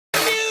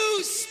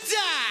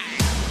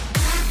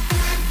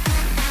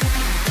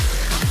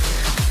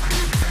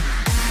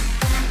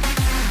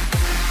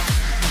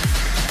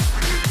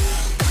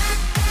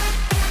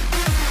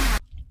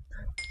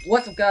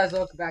What's up, guys?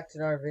 Welcome back to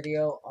another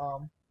video.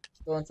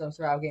 Doing some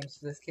survival games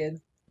for this kid.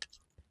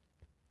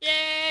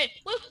 Yay!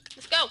 Woo!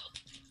 Let's go!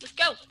 Let's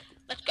go!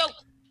 Let's go!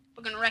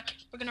 We're gonna wreck.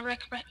 We're gonna wreck.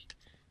 I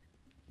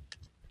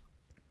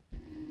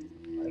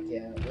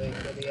can't wait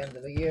for the end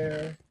of the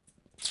year.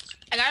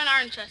 I got an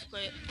iron chest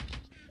plate.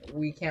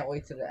 We can't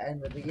wait to the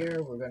end of the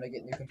year. We're gonna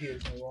get new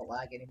computers and we won't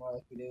lag anymore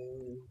like we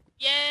do.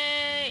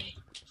 Yay!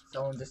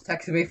 Someone just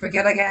texted me,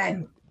 forget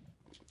again!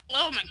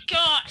 Oh my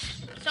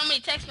gosh! So many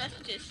text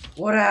messages.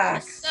 What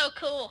That's axe? so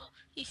cool.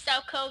 He's so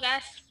cool,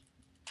 guys.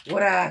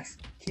 What axe?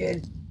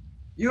 Kid,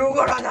 you're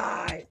gonna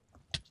die!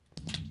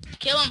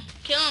 Kill him!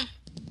 Kill him!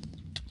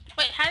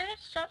 Wait, how did I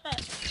start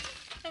that?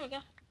 There we go.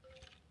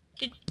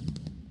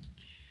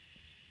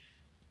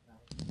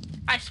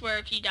 I swear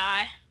if you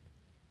die.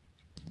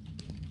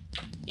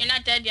 You're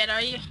not dead yet,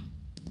 are you?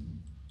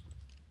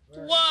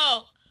 Where?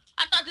 Whoa!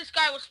 I thought this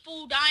guy was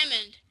full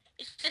diamond.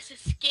 It's just a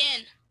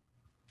skin.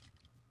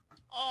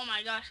 Oh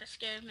my gosh, that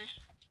scared me.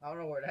 I don't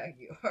know where the heck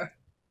you are.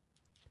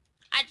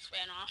 I just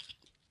ran off.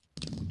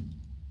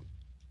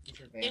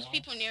 There's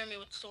people near me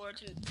with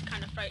swords and it's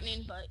kind of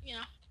frightening, but you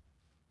know.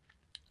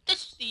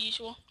 This is the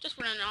usual. Just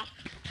running off.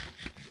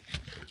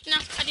 No,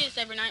 I do this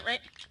every night, right?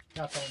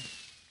 Nothing.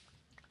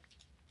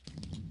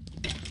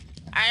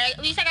 Alright,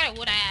 at least I got a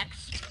wood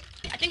axe.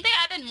 I think they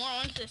added more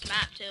onto this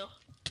map too.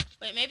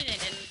 Wait, maybe they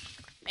didn't.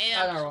 Maybe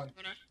that was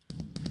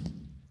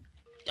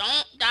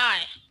Don't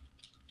die.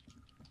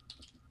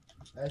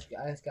 I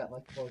just got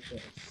like 4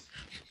 kills.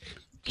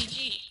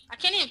 GG. I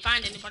can't even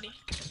find anybody.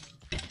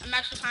 I'm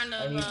actually kind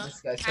of I need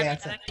this guy's happy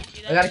chance. that I can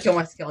do that. I gotta kill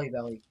my Skelly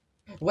belly.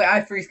 Wait, I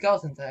have 3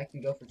 skeletons. I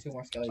can go for 2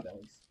 more Skelly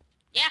bellies.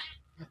 Yeah.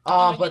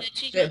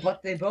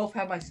 But they both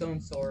have my stone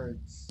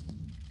swords.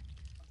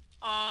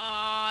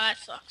 Oh, that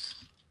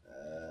sucks.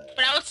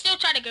 But I would still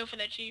try to go for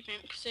the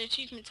achievement because the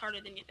achievement's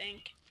harder than you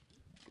think.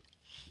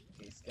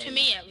 Okay, to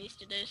me, at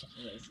least, it is.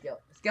 Yeah,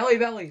 Skelly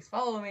bellies,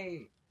 follow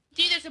me.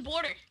 Dude, there's a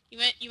border. You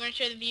want to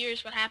show the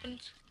viewers what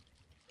happens?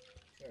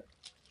 Sure.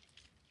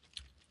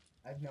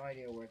 I have no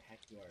idea where the heck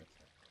you are.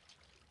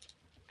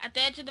 At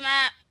the edge of the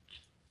map.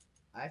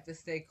 I have to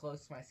stay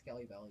close to my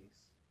Skelly bellies.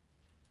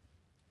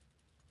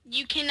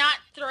 You cannot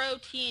throw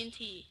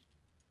TNT.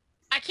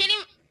 I can't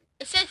even.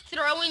 It says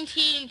throwing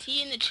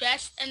TNT in the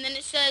chest, and then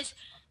it says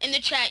in the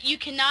chat, you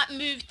cannot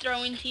move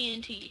throwing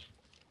TNT.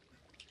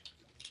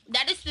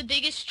 That is the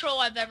biggest troll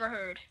I've ever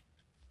heard.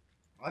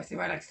 Oh, I see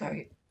my next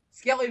target.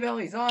 Skelly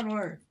bellies,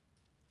 onward.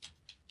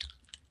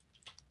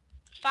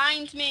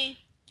 Find me,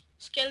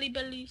 Skelly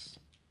bellies.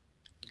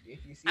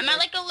 If you see I'm at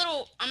like a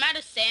little. I'm at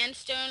a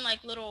sandstone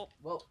like little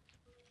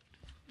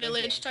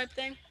village type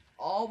thing.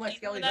 All my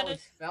Skelly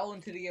bellies fell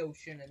into the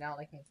ocean, and now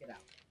they can't get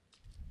out.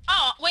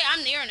 Oh wait,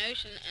 I'm near an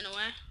ocean in a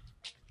way.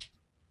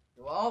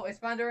 Well, it's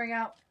thundering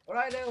out. What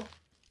do I do?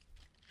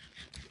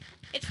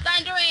 It's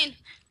thundering.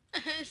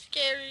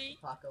 Scary.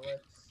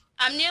 Apocalypse.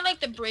 I'm near like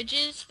the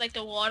bridges, like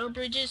the water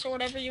bridges or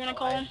whatever you want to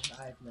call them.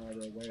 I have no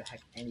idea where the heck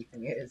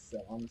anything is,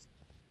 so I'm just...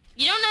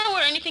 You don't know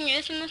where anything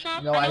is in this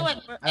map? No, I know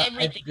like where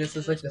everything this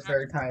is like the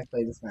third time I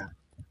played this map.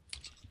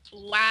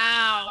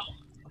 Wow.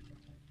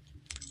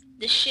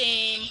 The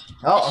shame.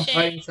 Oh, I'm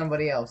fighting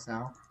somebody else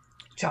now.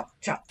 Chop,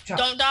 chop, chop.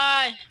 Don't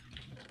die.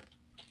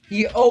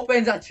 He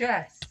opens a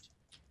chest.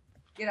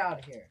 Get out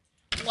of here.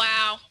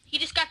 Wow. He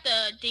just got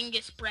the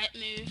Dingus Brett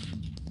move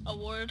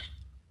award.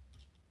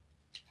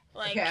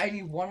 Like, okay, I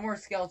need 1 more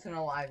skeleton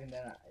alive, and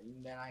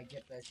then I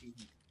get the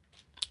achievement.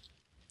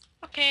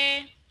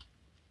 Okay.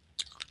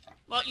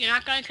 Well, you're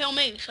not gonna kill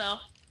me, so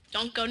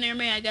don't go near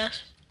me, I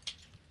guess.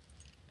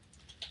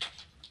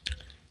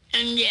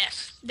 And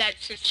yes,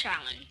 that's a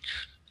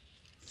challenge.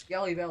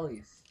 Skelly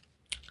bellies.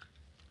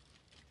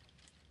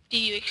 Do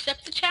you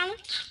accept the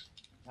challenge?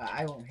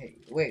 I won't hit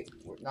you. Wait,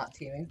 we're not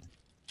teaming?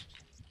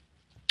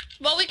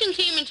 Well, we can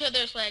team until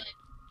there's like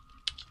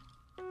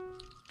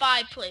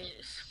 5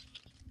 players.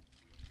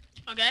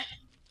 Okay?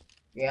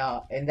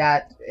 Yeah, and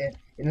that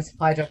in the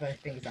supply drop, I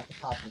think is at the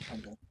top of the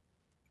temple.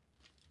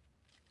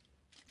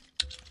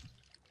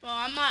 Well,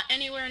 I'm not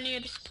anywhere near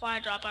the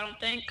supply drop, I don't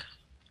think.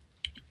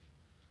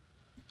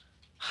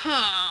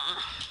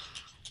 Huh.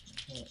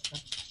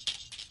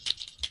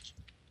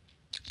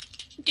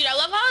 Dude, I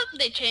love how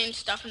they changed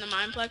stuff in the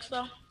Mineplex,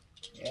 though.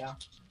 Yeah.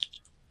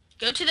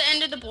 Go to the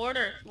end of the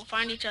border. We'll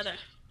find each other.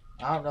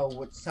 I don't know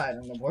which side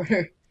on the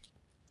border.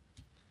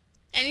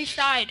 Any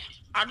side.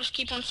 I'll just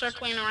keep on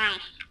circling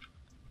around.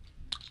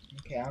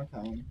 Okay, I'm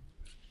coming.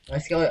 My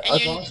Skelly...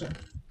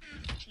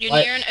 You're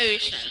near an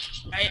ocean,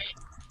 right?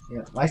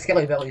 Yeah, my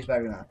Skelly bellies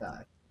better not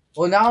die.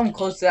 Well, now I'm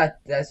close to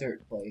that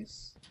desert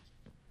place.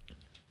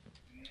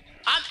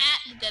 I'm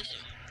at the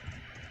desert.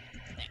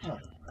 Huh.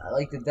 I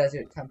like the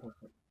desert temple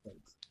place.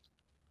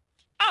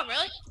 Oh,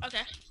 really?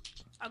 Okay.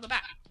 I'll go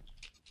back.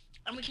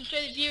 And we can show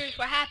the viewers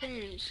what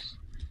happens.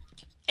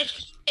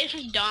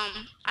 It's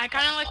dumb. I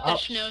kind of like the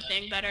snow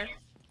thing better.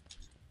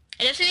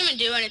 It doesn't even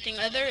do anything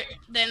other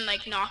than,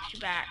 like, knock you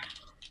back.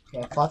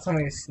 Yeah, I thought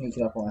somebody was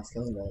sneaking up on my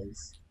Skelly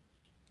bellies.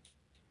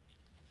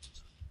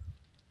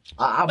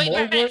 I'm more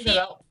worried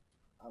about...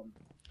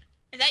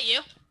 Is that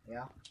you?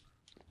 Yeah.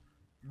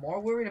 More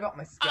worried about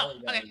my Skelly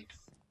okay. bellies.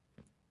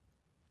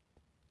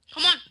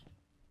 Come on.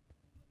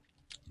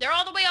 They're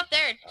all the way up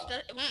there.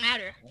 It won't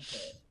matter.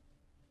 Okay.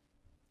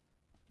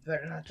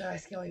 Better not die,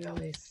 Skelly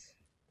bellies.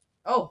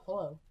 Oh,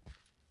 hello.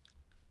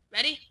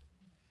 Ready?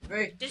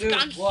 3, This 2,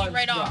 gun's 1,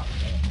 right drop. off.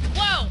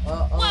 Whoa!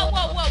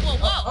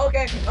 Whoa!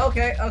 Okay.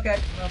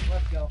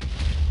 Let's go.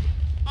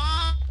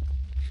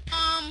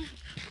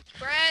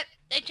 Brett,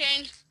 they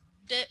changed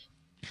it.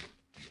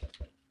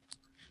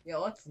 Yeah,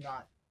 let's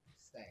not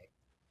stay.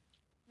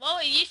 Well,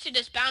 it used to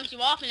just bounce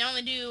you off and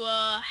only do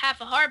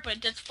half a heart, but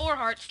it does 4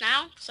 hearts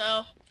now.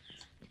 So,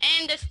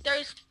 and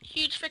there's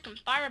huge freaking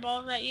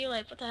fireballs at you.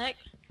 Like, what the heck?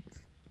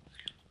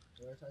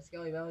 Where's my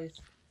Skelly bellies?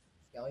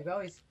 Skelly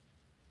bellies.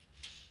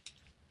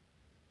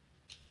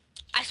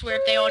 I swear,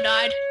 if they all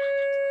died.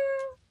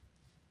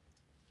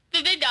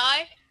 Did they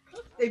die?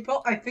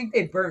 I think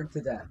they burned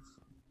to death.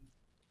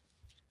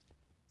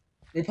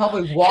 They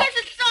probably walked.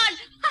 Here's the sun!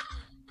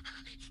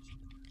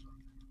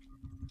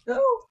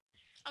 No.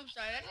 I'm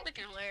sorry, that's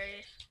freaking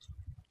hilarious.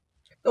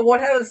 The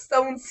one had a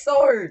stone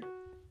sword.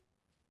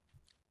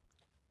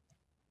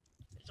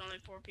 There's only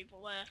 4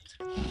 people left.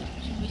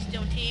 Should we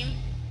still team?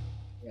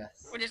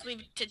 Yes. Or just leave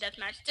it to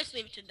deathmatch? Just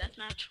leave it to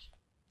deathmatch.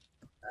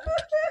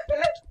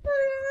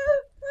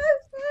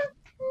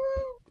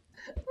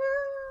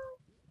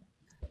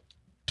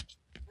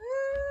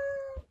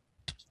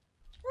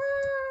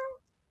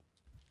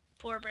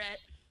 Poor Brett.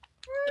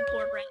 The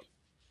poor Brett.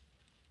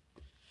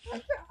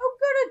 I'm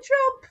gonna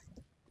jump.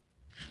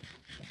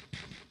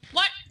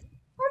 What?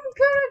 I'm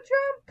gonna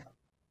jump.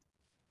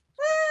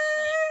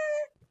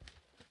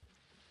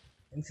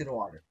 Into the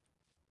water.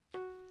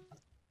 Of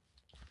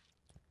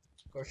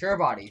course, your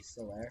body's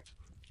still there.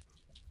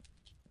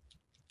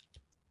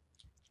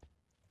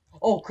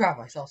 Oh crap!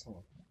 I saw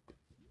someone.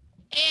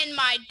 And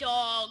my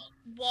dog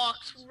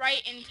walks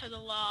right into the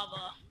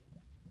lava.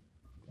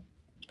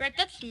 Brett,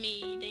 that's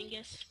me,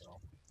 dingus.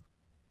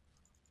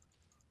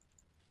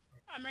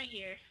 I'm right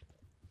here.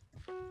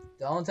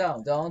 Don't tell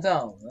him. Don't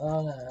tell him.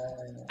 Oh,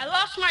 no. I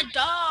lost my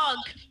dog.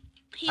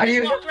 He How do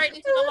just you- walked right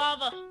into the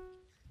lava.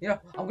 You know,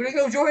 I'm gonna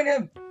go join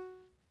him.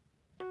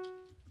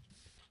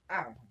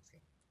 Ow.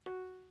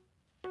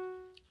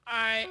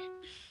 Alright.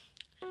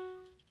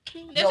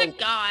 There's a Yo,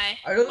 guy.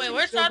 are those Wait, things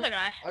where's the still other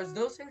guy? Are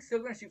those things still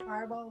gonna shoot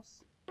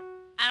fireballs?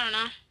 I don't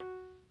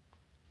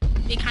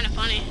know. Be kind of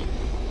funny.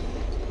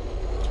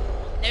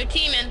 They're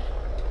teaming.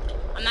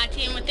 I'm not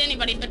teaming with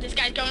anybody, but this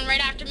guy's going right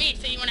after me,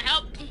 so you wanna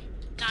help? No,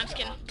 I'm just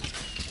kidding.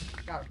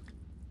 Got him.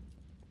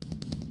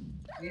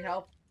 Need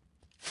help?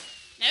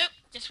 Nope,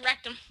 just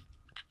wrecked him.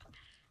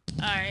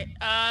 Alright,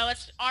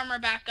 let's armor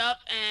back up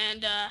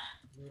and,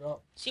 Loot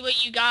up. see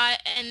what you got,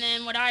 and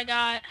then what I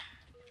got,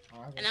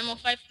 Alright, and then we'll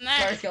fight from sorry,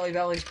 there. Skelly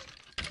belly.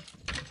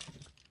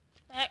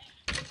 Heck.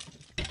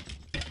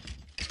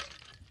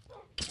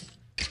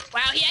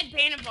 Wow, he had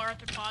bane of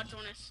arthropods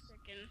on his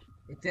freaking...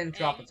 It didn't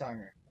drop a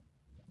timer.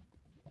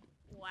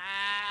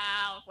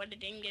 Wow, what a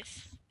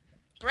dingus.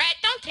 Brett,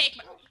 don't take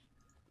my...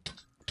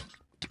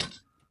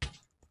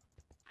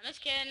 I'm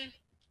just kidding.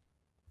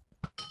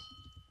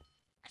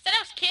 I said I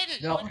was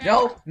kidding. No, Okay.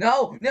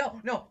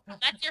 no.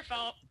 That's your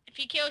fault. If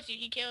he kills you,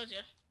 he kills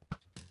you.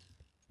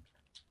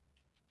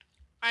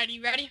 Alright,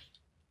 you ready?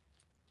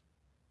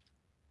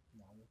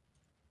 No.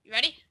 You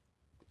ready?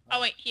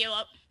 Oh wait, heal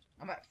up.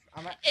 I'm at.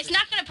 It's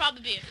not gonna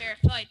probably be a fair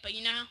fight, but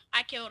you know,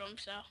 I killed him,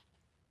 so.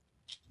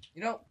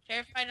 You know.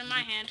 Fair fight in my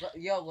hand.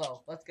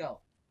 YOLO. Let's go.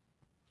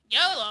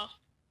 YOLO.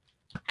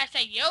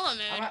 Hashtag YOLO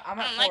mood. I'm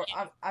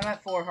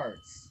at 4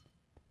 hearts.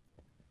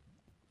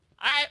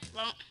 Alright,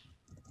 well.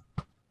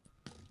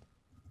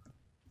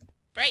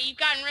 Brett, you've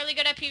gotten really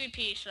good at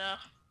PvP, so.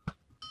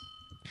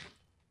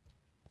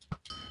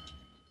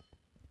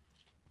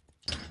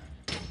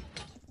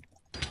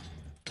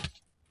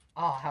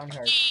 Oh, how many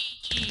hearts?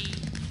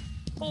 GG.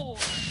 4.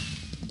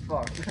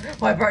 4.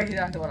 Why brought you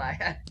down to what I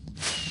had?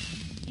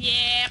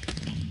 Yeah.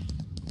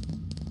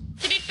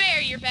 To be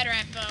fair, you're better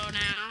at bow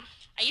now.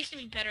 I used to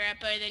be better at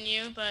bow than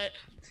you, but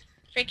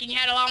freaking you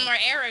had a lot more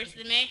arrows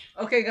than me.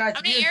 Okay, guys.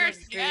 How many arrows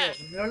did you have?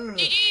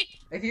 GG.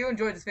 If you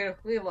enjoyed this video,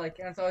 leave a like.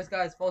 And as always,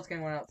 guys, Full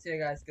Scan went out. See you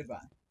guys. Goodbye.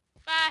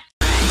 Bye.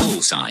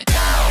 Bullseye.